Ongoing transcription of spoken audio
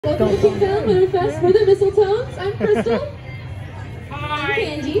Welcome to Town Winter Fest. We're the Mistletones. I'm Crystal. Hi. I'm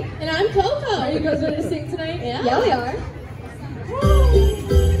Angie. And I'm Coco. Are you guys ready to sing tonight? Yeah, we are.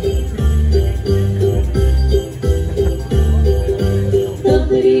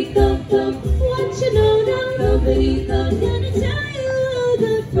 Thumpity thump thump, what you know now? Thumpity thump, gonna tell you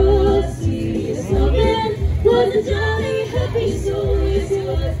that Frosty the Snowman was a jolly happy soul. Yes, he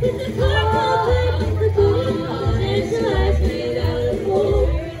was. With the car with the golden balls and his eyes made out of gold.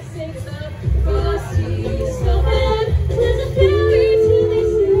 Frosty the Snowman was a fairy too, they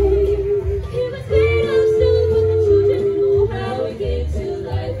say. He was made of snow, but the children know how he came to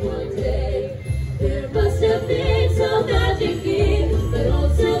life one day. There must have been some magic in that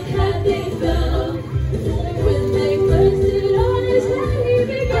old silk hat they found. When they first stood on his head, he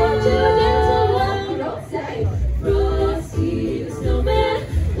began to dance along the roadside. Frosty the Snowman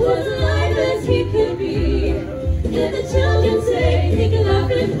was alive as he could be. And the children say he can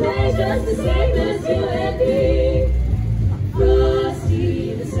laugh and play just the same as you and me.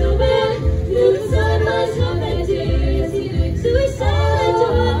 Frosty the Snowman knew the sun was up and tears he knew. So he said to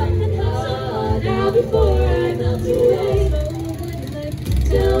her and come on now before I melt away.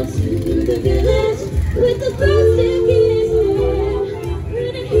 Down to the village with the birds singing his hand.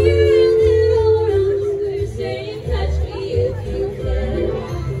 Running here and there all around, they're saying catch me if you can.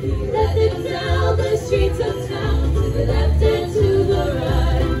 He led them down the streets of town, to the left and to the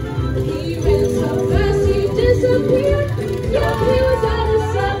right. He ran so fast he disappeared. Yeah, he was out of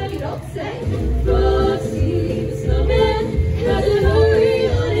sight, you don't say. Frosty the Snowman had to hurry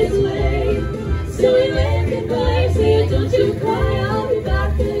on his way. So he waved goodbye, saying, don't you cry, I'll be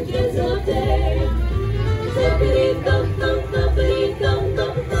back again someday. Thumpity thump thump, thumpity thump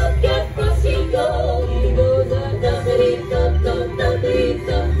thump, thump, get Frosty go. He goes a thumpity thump thump, thumpity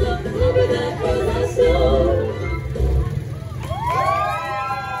thump thump, over that hill of snow.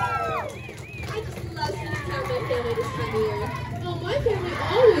 I just love spending time with my family this time of year. Oh, my family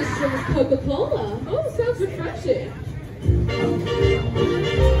always drinks Coca-Cola. Oh, sounds refreshing.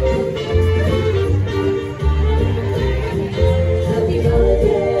 Happy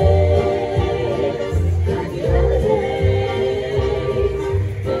holidays, happy holidays.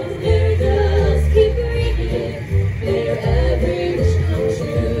 Those merry bells keep ringing, may your every wish come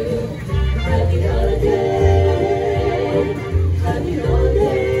true. Happy holidays, happy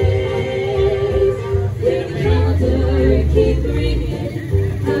holidays. May the calendar keep ringing,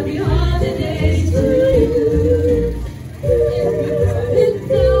 happy holidays to you. If you turn it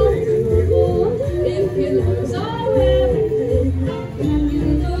down to the floor, if you lose all everything, if you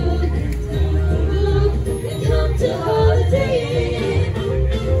look and come to Holiday Inn.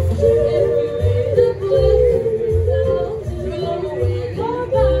 If you read the book, throw away your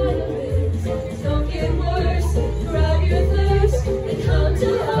vitamins. Don't get worse, grab your thirst and come to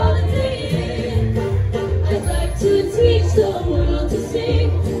Holiday Inn. I'd like to teach the world to sing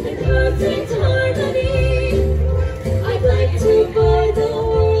in perfect harmony. I'd like to buy the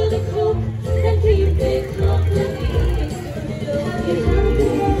world a Coke and keep it company. Happy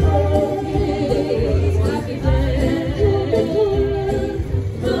holidays, happy birthday.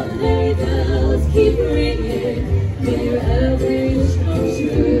 The merry bells keep ringing, may your every wish come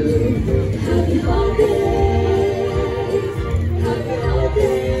true. Happy holidays, happy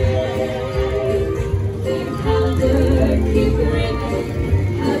holidays. May your calendar keep ringing,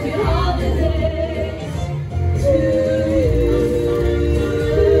 happy holidays to you.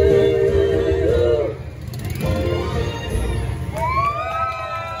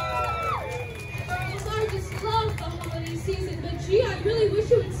 Girls, I just love the holiday season, but gee, I really wish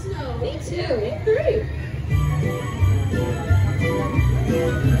it would snow. Me too. Me too.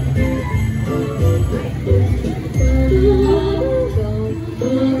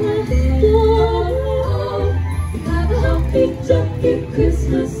 Have a happy, jumpy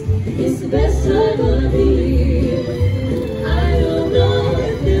Christmas. It's the best time of the year. I don't know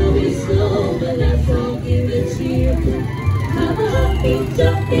if there'll be snow, but let's all give it cheer. Have a happy,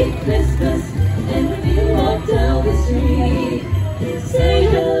 jumpy Christmas. And when you walk down the street, say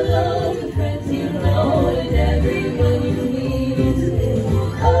hello to friends you know and everyone you meet.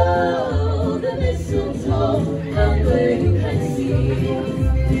 Oh, the mistletoe hung where you can see.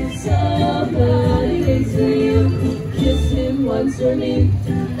 Somebody waits for you, kiss him once for me.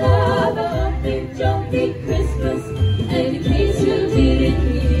 Have a happy, jumpy Christmas, and in case you didn't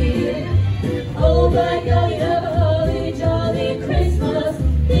hear, oh my God, we have a holly jolly Christmas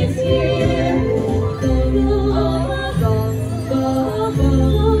this year.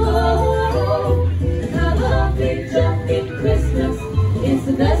 Have a happy, jumpy Christmas. It's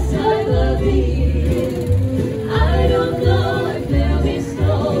the best time of the year. I don't know if there'll be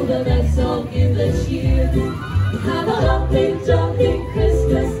snow, in the cheer. Have a hopping, jumping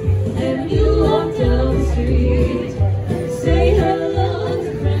Christmas, and you walk down the street. Say hello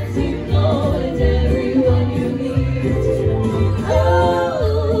to friends you know and everyone you meet.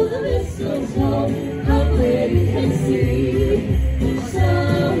 Oh, the mistletoe, how clear you can see.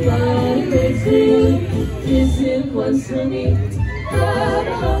 Somebody waits for you, kiss him once for me. Have a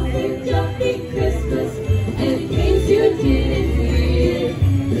hopping, jumping Christmas, and in case you didn't hear,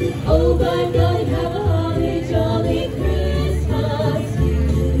 oh by God, have a holly jolly Christmas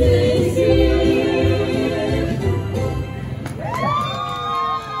this year.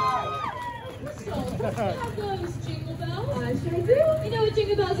 So, you have those jingle bells? I sure do. You know what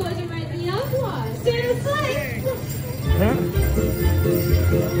jingle bells always remind me of? What? Santa's sleigh.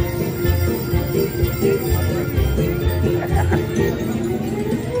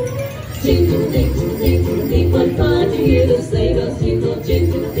 Jingle-ding, jingle-ding, jingle-ding, what fun to hear those sleigh bells jingle.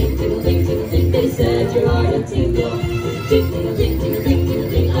 Jingle-ding, jingle-ding, jingle-ding, they set your heart a tingle. Jingle-ding, jingle-ding,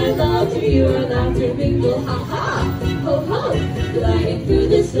 jingle-ding, I love to hear our laughter mingle. Ha-ha, ho-ho, gliding through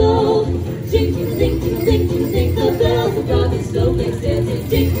the snow. Jingle-ding, jingle-ding, jingle-ding, the bells have got the snowflakes dancing.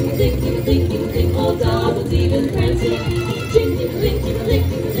 Jingle-ding, jingle-ding, jingle-ding, all doubles even prancing. Jingle-ding, jingle-ding,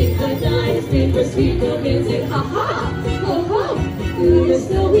 jingle-ding, the night is made for sweet romancing. Ha-ha, ho-ho, through the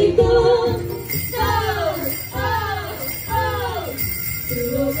snow we go. Ho, ho, ho.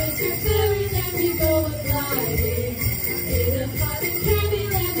 Through a winter fairyland we go a-gliding. In a cotton candy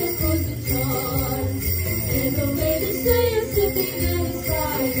land of frozen charms. And the way the sleigh is slipping and is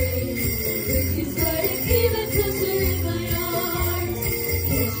sliding. With you sliding even closer in my arms.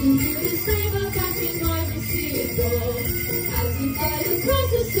 Can't you hear the sleigh bells dancing on the steeple? As we glide across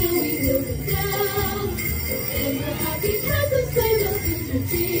the snowy hills and down. And we're happy as the sleigh bells seem to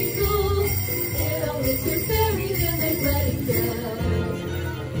jingle. In a winter fairyland they're gliding down.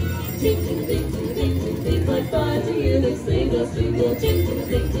 Jingle-ding, jingle-ding, jingle-ding, what fun to hear the sleigh bells jingle.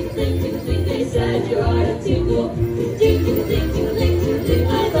 Jingle-ding, jingle-ding, jingle-ding, they set your heart a tingle. Jingle-ding, jingle-ding, jingle-ding, I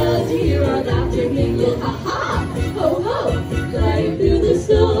love to hear our laughter mingle. Ha-ha, ho-ho, gliding through the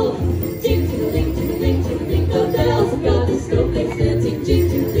snow. Jingle-ding, jingle-ding, jingle-ding, the bells have got the snowflakes dancing.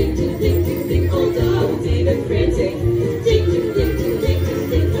 Jingle-ding, jingle-ding, jingle-ding, all doubles even prancing. Jingle-ding, jingle-ding,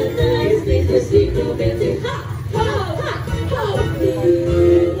 jingle-ding, the night is made for sweet romancing. Ha, ho, ha, ho,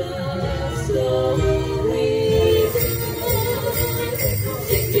 through the snow we go.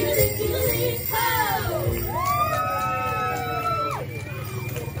 Jingle-ding, jingle-ding, ho.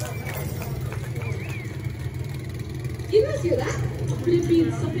 Do you guys hear that? Could it be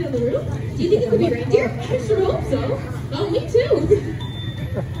something on the roof? Do you think it could be reindeer? I sure hope so. Oh, me too.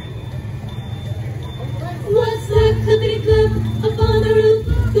 What's that clippity-clip up on the roof?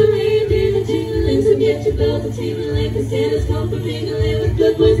 The reindeer are jingling, so get your bells a tingling, 'cause Santa's come for mingling with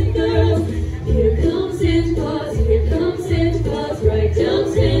good boys and girls. Here comes Santa Claus, here comes Santa Claus, right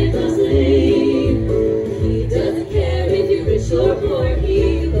down Santa Claus Lane. He doesn't care if you're rich or poor,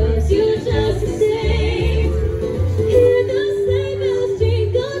 he loves you just the same. Hear the sleigh bells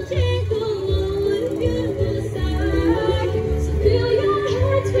jingle, jingle, oh what a beautiful sight. So fill your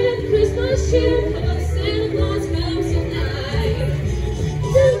hearts with Christmas cheer, 'cause Santa Claus comes tonight.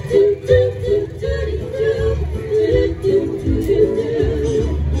 Do do do do do do do do do do do.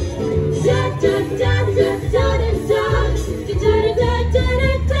 Da da da da da da da da da da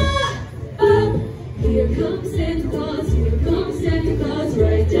da da. Oh, here comes Santa Claus, here comes Santa Claus,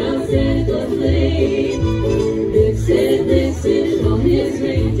 right down Santa Claus Lane. Listen, listen, all his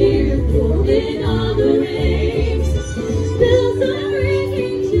reindeer pulling on the reins. Bells are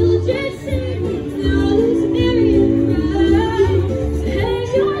ringing, children sing, those merry and bright. So hang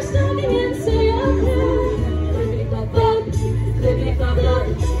your stocking and say a prayer. Clippity-clop-clop, clippity-clop-clop,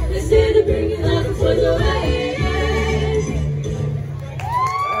 and Santa bringing lots of toys away.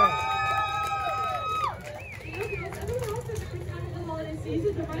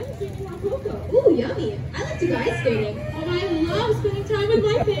 Ooh, yummy. I like to go ice skating. Oh, I love spending time with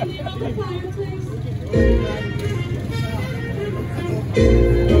my family around the fireplace.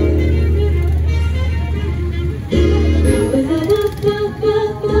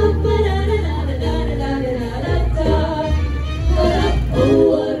 Oh,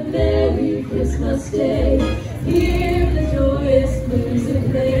 what a merry Christmas day. Hear the joyous music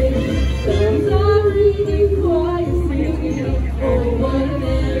play. Bells are ringing, choirs singing. Oh, what a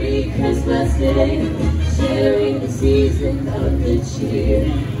merry Christmas day. Sharing the season of the cheer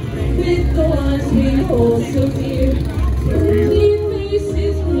with the ones we hold so dear. Clean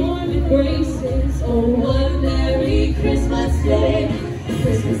faces, warm embraces. Oh, what a merry Christmas day.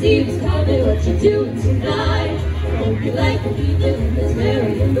 Christmas Eve is coming, what you doing tonight? Hope you like the evening that's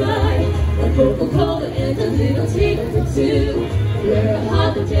merry and bright. Coca-Cola and a little tea or two. Where a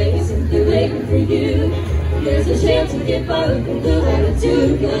holiday is simply waiting for you. There's a chance to get by with a blue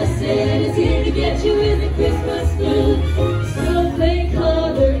attitude. 'Cause Santa's here to get you in the Christmas mood.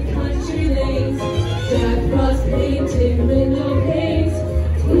 Snowflake-colored country lanes, Jack Frost painted window panes,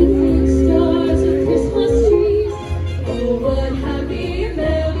 twinkling stars of Christmas trees. Oh, what happy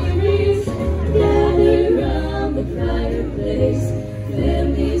memories gather round the fireplace.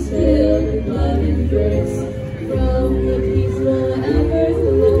 Families filled with love and grace. From the peaceful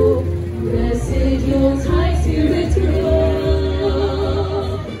everglow, blessed Yuletide spirits grow.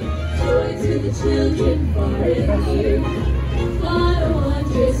 Joy to the children far and near. What a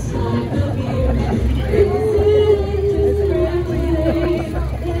wondrous time of year.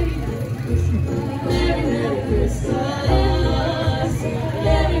 Merry, Merry Christmas.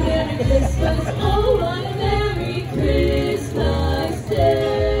 Merry, Merry Christmas. Oh, what a Merry Christmas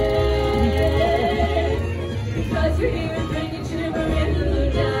day. Because you're here and bringing cheer in the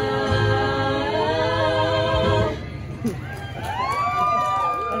night.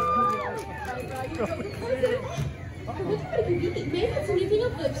 Maybe it's anything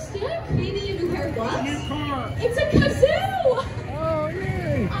of lipstick? Maybe you can wear what? It's a kazoo! Oh,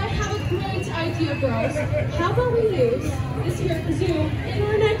 yay! I have a great idea, girls. How about we use this here kazoo in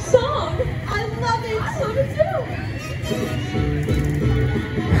our next song? I love it! So do too!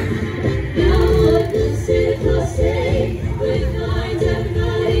 Now what does Santa Claus say when he finds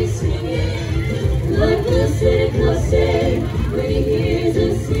everybody swinging? What does Santa Claus say when he hears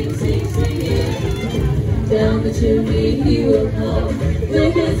us sing, sing, singing? Down the chimney he will come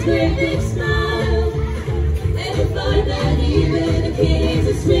with his great big smile, and you'll find that even the kings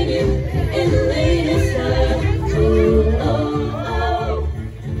are swinging in the latest style. Oh, oh,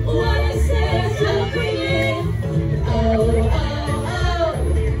 oh, what I say is I'll bring it. Oh, oh, oh,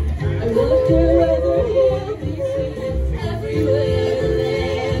 I wonder whether he'll be singing everywhere in the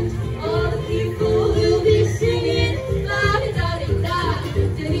land. All the people will be singing la-di-da-di-da,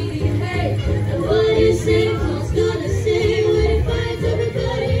 di-di-di-hey. And what is Santa Claus gonna say when he finds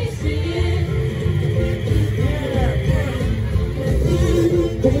everybody singing?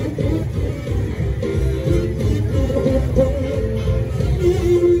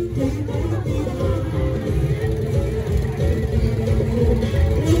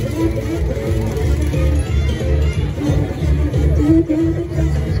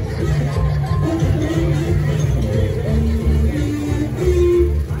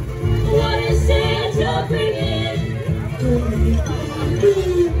 What is Santa bringing?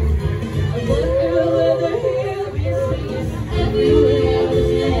 I wonder whether he'll be singing everywhere in the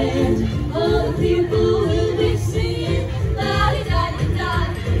land. All the people will be singing la-di-da-di-da,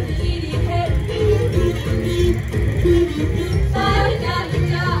 di-di-di-hey.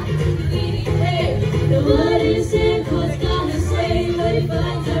 La-di-da-di-da, di-di-di-hey. Now what is Santa Claus gonna say when he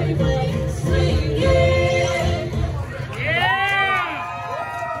finds everybody swinging?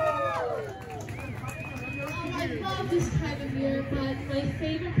 I love this time of year, but my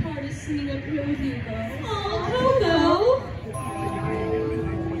favorite part is singing up here with you girls. Oh, Coco!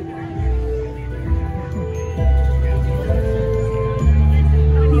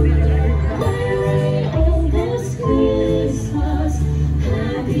 Merry almost Christmas,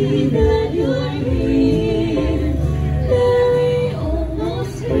 happy that you're here. Merry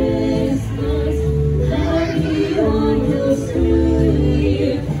almost Christmas, happy almost New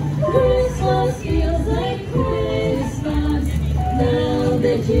Year. Christmas feels like Christmas now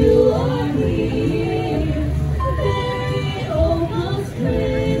that you are here. Merry almost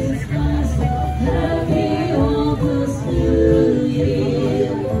Christmas, happy almost New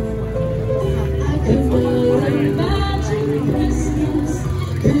Year. I could not imagine Christmas,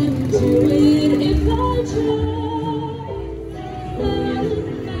 couldn't do it if I tried. Not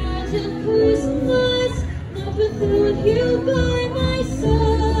imagine Christmas, not without you by my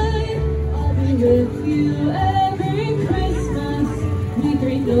side. I'll be with you every Christmas. We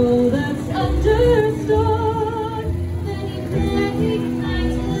three know that's understood. Many magic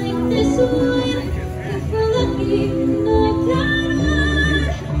nights like this one, if we're lucky, knock down wood.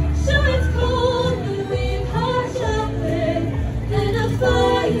 Sure it's cold, but we've hot chocolate and a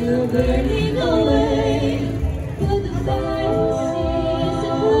fire burning away. But the fire sees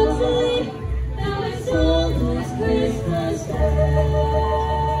it outside. Now it's almost Christmas Day.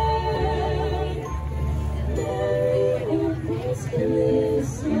 Merry almost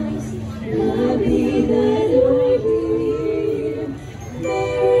Christmas, happy that you're here.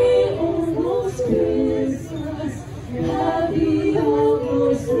 Merry almost Christmas, happy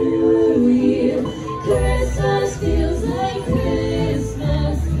almost New Year. Christmas feels like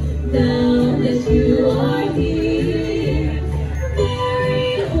Christmas now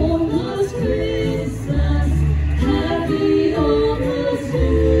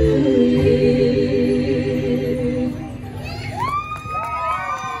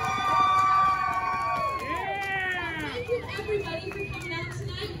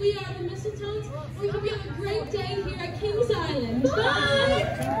We are the Mistletones. We hope you have a great day here at Kings Island. Bye!